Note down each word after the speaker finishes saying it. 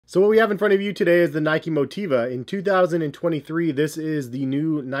So what we have in front of you today is the Nike Motiva. In 2023, this is the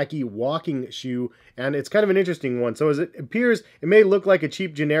new Nike walking shoe, and it's kind of an interesting one. So as it appears, it may look like a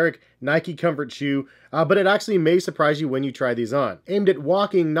cheap generic Nike comfort shoe, but it actually may surprise you when you try these on. Aimed at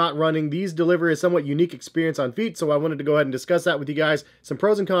walking, not running, these deliver a somewhat unique experience on feet, so I wanted to go ahead and discuss that with you guys. Some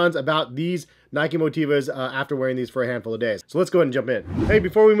pros and cons about these Nike Motivas after wearing these for a handful of days. So let's go ahead and jump in. Hey,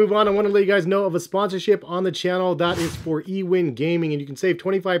 before we move on, I want to let you guys know of a sponsorship on the channel that is for eWin Gaming, and you can save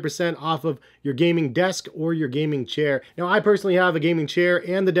 25% off of your gaming desk or your gaming chair. Now, I personally have a gaming chair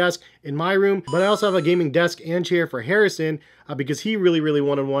and the desk in my room, but I also have a gaming desk and chair for Harrison because he really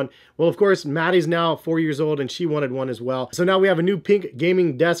wanted one. Well, of course, Maddie's now 4 years old and she wanted one as well. So now we have a new pink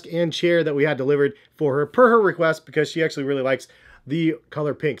gaming desk and chair that we had delivered for her per her request because she actually really likes the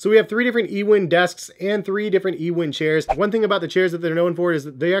color pink. So we have 3 different eWin desks and 3 different eWin chairs. One thing about the chairs that they're known for is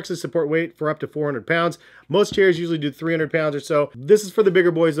that they actually support weight for up to 400 pounds. Most chairs usually do 300 pounds or so. This is for the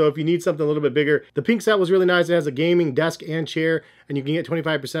bigger boys though, if you need something a little bit bigger. The pink set was really nice. It has a gaming desk and chair, and you can get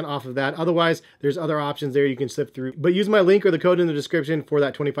 25% off of that. Otherwise, there's other options there you can sift through. But use my link or the code in the description for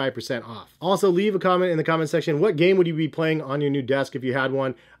that 25% off. Also, leave a comment in the comment section. What game would you be playing on your new desk if you had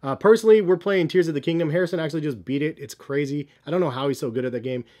one? Personally, we're playing Tears of the Kingdom. Harrison actually just beat it. It's crazy. I don't know how he's so good at that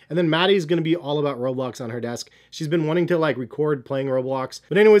game. And then Maddie's going to be all about Roblox on her desk. She's been wanting to like record playing Roblox.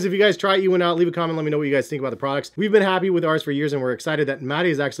 But anyways, if you guys try eWin out, leave a comment. Let me know what you guys think about the products. We've been happy with ours for years, and we're excited that Maddie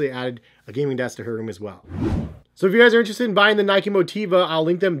has actually added a gaming desk to her room as well. So if you guys are interested in buying the Nike Motiva, I'll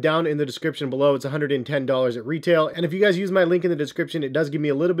link them down in the description below. It's $110 at retail. And if you guys use my link in the description, it does give me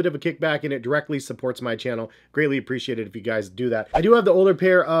a little bit of a kickback and it directly supports my channel. Greatly appreciate it if you guys do that. I do have the older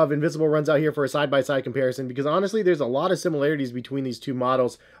pair of Invincible runs out here for a side-by-side comparison because honestly, there's a lot of similarities between these two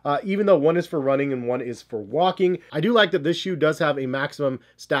models, even though one is for running and one is for walking. I do like that this shoe does have a maximum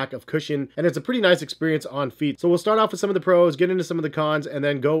stack of cushion, and it's a pretty nice experience on feet. So we'll start off with some of the pros, get into some of the cons, and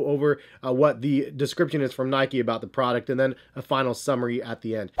then go over what the description is from Nike about the product, and then a final summary at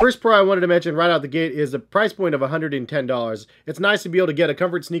the end. First pro I wanted to mention right out the gate is the price point of $110. It's nice to be able to get a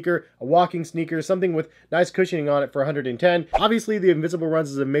comfort sneaker, a walking sneaker, something with nice cushioning on it for $110. Obviously, the Invincible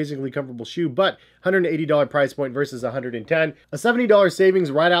Runs is an amazingly comfortable shoe, but $180 price point versus $110. A $70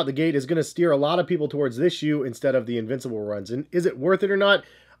 savings right out the gate is going to steer a lot of people towards this shoe instead of the Invincible Runs. And is it worth it or not?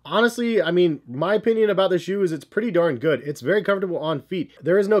 Honestly, I mean, my opinion about the shoe is it's pretty darn good. It's very comfortable on feet.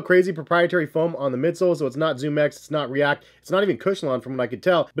 There is no crazy proprietary foam on the midsole, so it's not ZoomX, it's not React, it's not even Cushlon from what I could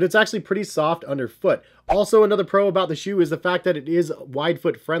tell, but it's actually pretty soft underfoot. Also, another pro about the shoe is the fact that it is wide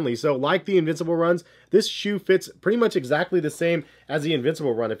foot friendly. So like the Invincible Runs, this shoe fits pretty much exactly the same as the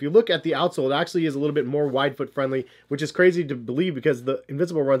Invincible Run. If you look at the outsole, it actually is a little bit more wide foot friendly, which is crazy to believe because the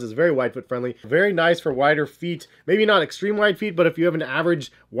Invincible Runs is very wide foot friendly. Very nice for wider feet. Maybe not extreme wide feet, but if you have an average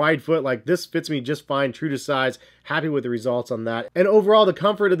wide foot, like this fits me just fine, true to size. Happy with the results on that. And overall, the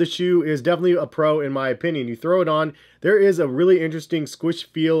comfort of the shoe is definitely a pro in my opinion. You throw it on, there is a really interesting squish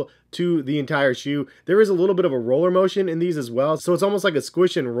feel to the entire shoe. There is a little bit of a roller motion in these as well, so it's almost like a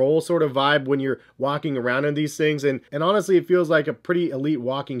squish and roll sort of vibe when you're walking around in these things, and honestly it feels like a pretty elite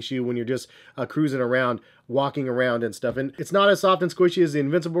walking shoe when you're just cruising around, walking around and stuff. And it's not as soft and squishy as the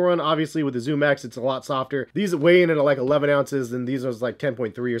Invincible Run. Obviously with the ZoomX it's a lot softer. These weigh in at like 11 ounces and these was like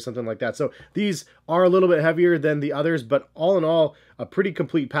 10.3 or something like that, so these are a little bit heavier than the others, but all in all a pretty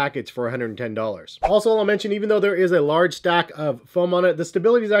complete package for $110. Also, I'll mention, even though there is a large stack of foam on it, the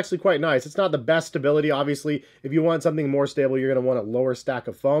stability is actually quite nice. It's not the best stability. Obviously, if you want something more stable, you're going to want a lower stack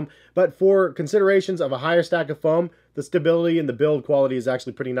of foam. But for considerations of a higher stack of foam, the stability and the build quality is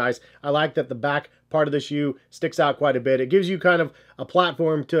actually pretty nice. I like that the back part of the shoe sticks out quite a bit. It gives you kind of a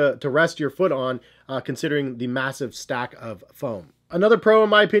platform to rest your foot on, considering the massive stack of foam. Another pro, in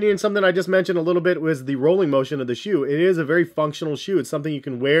my opinion, something I just mentioned a little bit, was the rolling motion of the shoe. It is a very functional shoe. It's something you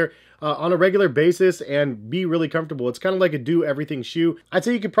can wear on a regular basis and be really comfortable. It's kind of like a do-everything shoe. I'd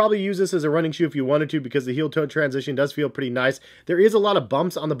say you could probably use this as a running shoe if you wanted to because the heel-toe transition does feel pretty nice. There is a lot of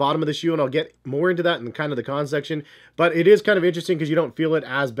bumps on the bottom of the shoe, and I'll get more into that in kind of the con section, but it is kind of interesting because you don't feel it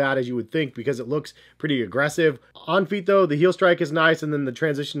as bad as you would think because it looks pretty aggressive. On feet though, the heel strike is nice, and then the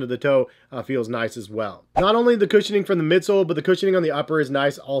transition to the toe feels nice as well. Not only the cushioning from the midsole, but the cushioning on the upper is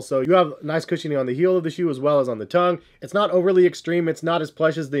nice also. You have nice cushioning on the heel of the shoe as well as on the tongue. It's not overly extreme. It's not as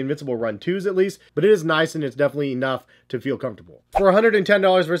plush as the Invincible Run 2s at least, but it is nice and it's definitely enough to feel comfortable. For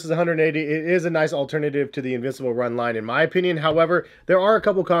 $110 versus $180, it is a nice alternative to the Invincible Run line in my opinion. However, there are a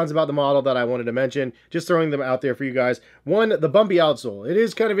couple cons about the model that I wanted to mention, just throwing them out there for you guys. One, the bumpy outsole. It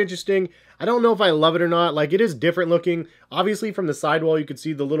is kind of interesting. I don't know if I love it or not. Like, it is different looking. Obviously from the sidewall you could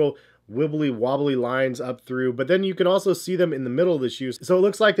see the little wibbly wobbly lines up through, but then you can also see them in the middle of the shoes. So it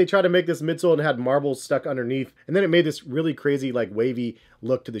looks like they tried to make this midsole and had marbles stuck underneath, and then it made this really crazy like wavy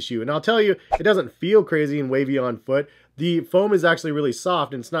look to the shoe. And I'll tell you, it doesn't feel crazy and wavy on foot. The foam is actually really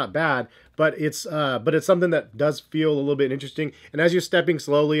soft and it's not bad, but it's something that does feel a little bit interesting. And as you're stepping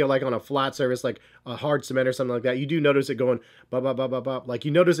slowly, like on a flat surface, like a hard cement or something like that, you do notice it going bop, bop, bop, bop, bop. Like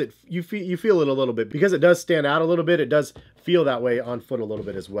you notice it, you feel it a little bit because it does stand out a little bit. It does feel that way on foot a little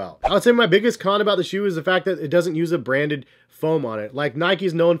bit as well. I would say my biggest con about the shoe is the fact that it doesn't use a branded foam on it. Like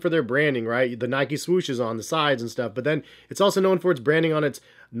Nike's known for their branding, right? The Nike swooshes on the sides and stuff, but then it's also known for its branding on its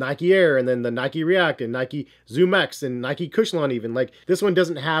Nike Air and then the Nike React and Nike Zoom X and Nike Cushlon even. Like this one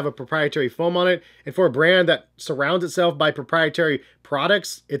doesn't have a proprietary foam on it, and for a brand that surrounds itself by proprietary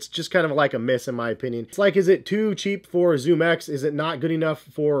products, it's just kind of like a miss in my opinion. It's like, is it too cheap for Zoom X? Is it not good enough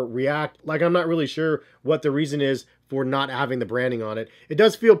for React? Like I'm not really sure what the reason is for not having the branding on it. It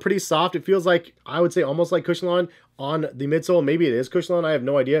does feel pretty soft. It feels like, I would say almost like Cushlon on the midsole. Maybe it is Cushlon, I have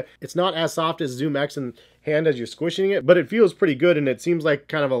no idea. It's not as soft as Zoom X in hand as you're squishing it, but it feels pretty good, and it seems like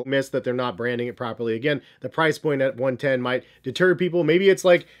kind of a miss that they're not branding it properly. Again, the price point at 110 might deter people. Maybe it's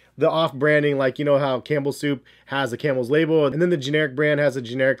like the off branding, like you know how Campbell's soup has the Campbell's label and then the generic brand has a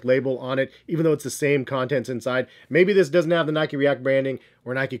generic label on it, even though it's the same contents inside. Maybe this doesn't have the Nike React branding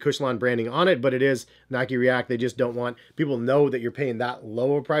or Nike Cushlon branding on it, but it is Nike React. They just don't want people to know that you're paying that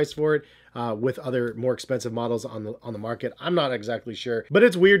lower price for it with other more expensive models on the market. I'm not exactly sure, but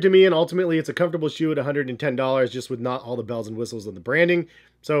it's weird to me, and ultimately it's a comfortable shoe at $110 just with not all the bells and whistles of the branding.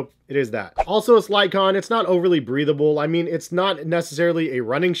 So it is that. Also a slight con, it's not overly breathable. I mean, it's not necessarily a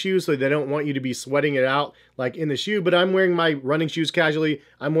running shoe, so they don't want you to be sweating it out like in the shoe, but I'm wearing my running shoes casually.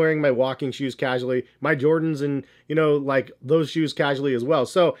 I'm wearing my walking shoes casually, my Jordans and, you know, like those shoes casually as well.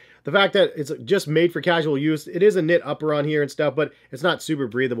 So the fact that it's just made for casual use, it is a knit upper on here and stuff, but it's not super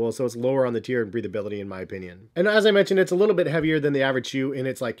breathable, so it's lower on the tier in breathability in my opinion. And as I mentioned, it's a little bit heavier than the average shoe in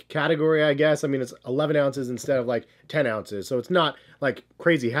its like category, I guess. I mean, it's 11 ounces instead of like 10 ounces, so it's not like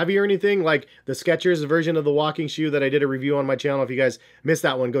crazy heavy or anything like the Skechers version of the walking shoe that I did a review on my channel. If you guys missed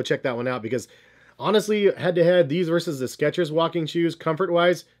that one, go check that one out, because honestly, head-to-head, these versus the Skechers walking shoes,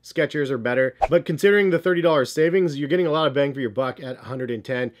 comfort-wise, Skechers are better. But considering the $30 savings, you're getting a lot of bang for your buck at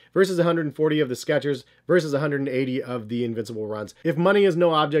 110 versus 140 of the Skechers versus 180 of the Invincible runs. If money is no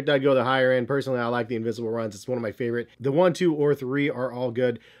object, I'd go the higher end. Personally, I like the Invincible runs. It's one of my favorite. The 1, 2, or 3 are all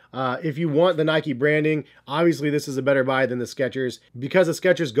good. If you want the Nike branding, obviously this is a better buy than the Skechers. Because the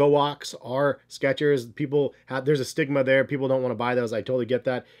Skechers Go Walks are Skechers, there's a stigma there. People don't want to buy those. I totally get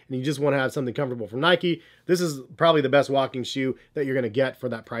that. And you just want to have something comfortable from Nike. This is probably the best walking shoe that you're going to get for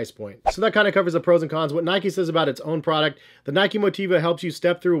that price point. So that kind of covers the pros and cons. What Nike says about its own product: the Nike Motiva helps you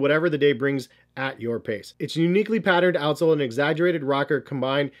step through whatever the day brings at your pace. It's uniquely patterned outsole and exaggerated rocker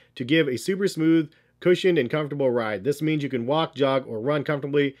combined to give a super smooth, cushioned, and comfortable ride. This means you can walk, jog, or run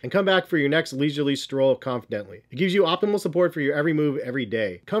comfortably and come back for your next leisurely stroll confidently. It gives you optimal support for your every move every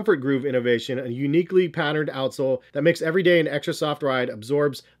day. Comfort Groove innovation, a uniquely patterned outsole that makes every day an extra soft ride,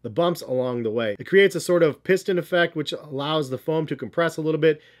 absorbs the bumps along the way. It creates a sort of piston effect which allows the foam to compress a little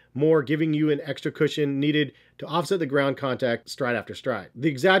bit more, giving you an extra cushion needed to offset the ground contact stride after stride. The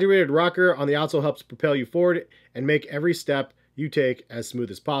exaggerated rocker on the outsole helps propel you forward and make every step you take as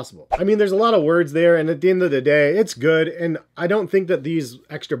smooth as possible. I mean, there's a lot of words there, and at the end of the day, it's good, and I don't think that these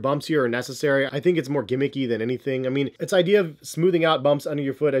extra bumps here are necessary. I think it's more gimmicky than anything. I mean, its idea of smoothing out bumps under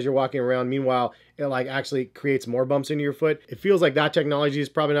your foot as you're walking around, meanwhile, it like actually creates more bumps into your foot. It feels like that technology is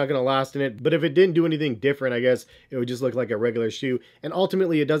probably not going to last in it, but if it didn't do anything different, I guess it would just look like a regular shoe, and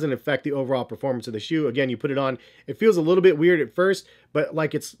ultimately it doesn't affect the overall performance of the shoe. Again, you put it on, it feels a little bit weird at first, but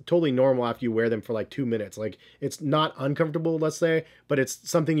like it's totally normal after you wear them for like 2 minutes. Like it's not uncomfortable, let's say, but it's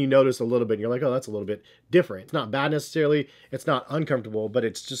something you notice a little bit and you're like, oh, that's a little bit different. It's not bad necessarily, it's not uncomfortable, but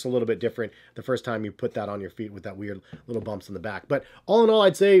it's just a little bit different the first time you put that on your feet with that weird little bumps in the back. But all in all,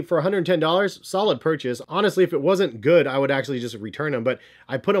 I'd say for $110, solid purchase. Honestly, if it wasn't good, I would actually just return them, but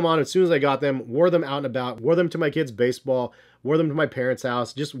I put them on as soon as I got them, wore them out and about, wore them to my kids' baseball, wore them to my parents'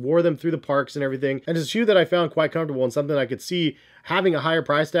 house, just wore them through the parks and everything. And it's a shoe that I found quite comfortable and something I could see having a higher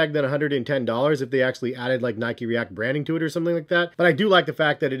price tag than $110 if they actually added like Nike React branding to it or something like that. But I do like the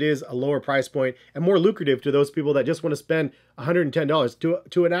fact that it is a lower price point and more lucrative to those people that just want to spend $110.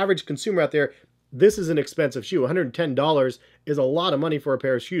 To an average consumer out there, this is an expensive shoe. $110 is a lot of money for a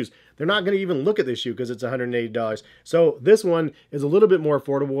pair of shoes. They're not going to even look at this shoe because it's $180. So this one is a little bit more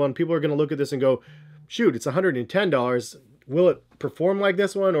affordable, and people are going to look at this and go, shoot, it's $110. Will it perform like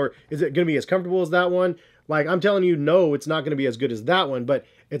this one, or is it going to be as comfortable as that one? Like, I'm telling you, no, it's not going to be as good as that one, but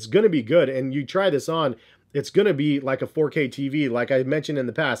it's going to be good. And you try this on, it's going to be like a 4K TV. Like I mentioned in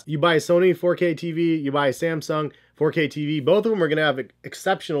the past, you buy a Sony 4K TV, you buy a Samsung 4K TV, both of them are going to have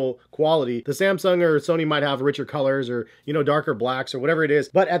exceptional quality. The Samsung or Sony might have richer colors or, you know, darker blacks or whatever it is.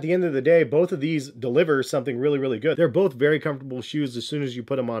 But at the end of the day, both of these deliver something really, really good. They're both very comfortable shoes as soon as you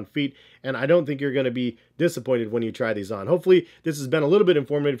put them on feet. And I don't think you're going to be disappointed when you try these on. Hopefully this has been a little bit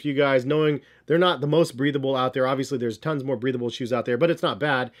informative for you guys, knowing they're not the most breathable out there. Obviously there's tons more breathable shoes out there, but it's not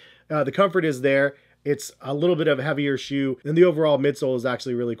bad. The comfort is there. It's a little bit of a heavier shoe, and the overall midsole is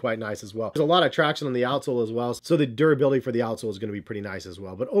actually really quite nice as well. There's a lot of traction on the outsole as well, so the durability for the outsole is going to be pretty nice as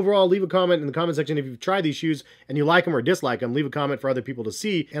well. But overall, leave a comment in the comment section if you've tried these shoes and you like them or dislike them. Leave a comment for other people to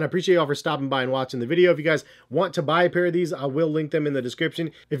see, and I appreciate y'all for stopping by and watching the video. If you guys want to buy a pair of these, I will link them in the description.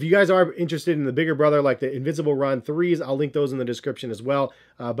 If you guys are interested in the bigger brother, like the Invincible Run 3s, I'll link those in the description as well.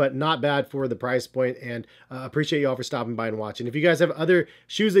 But not bad for the price point, and appreciate y'all for stopping by and watching. If you guys have other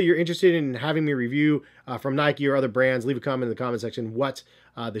shoes that you're interested in having me review from Nike or other brands, leave a comment in the comment section what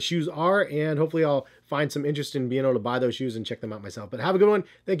the shoes are, and hopefully I'll find some interest in being able to buy those shoes and check them out myself. But have a good one.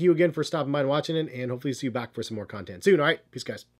 Thank you again for stopping by and watching it, and hopefully see you back for some more content soon. All right, peace, guys.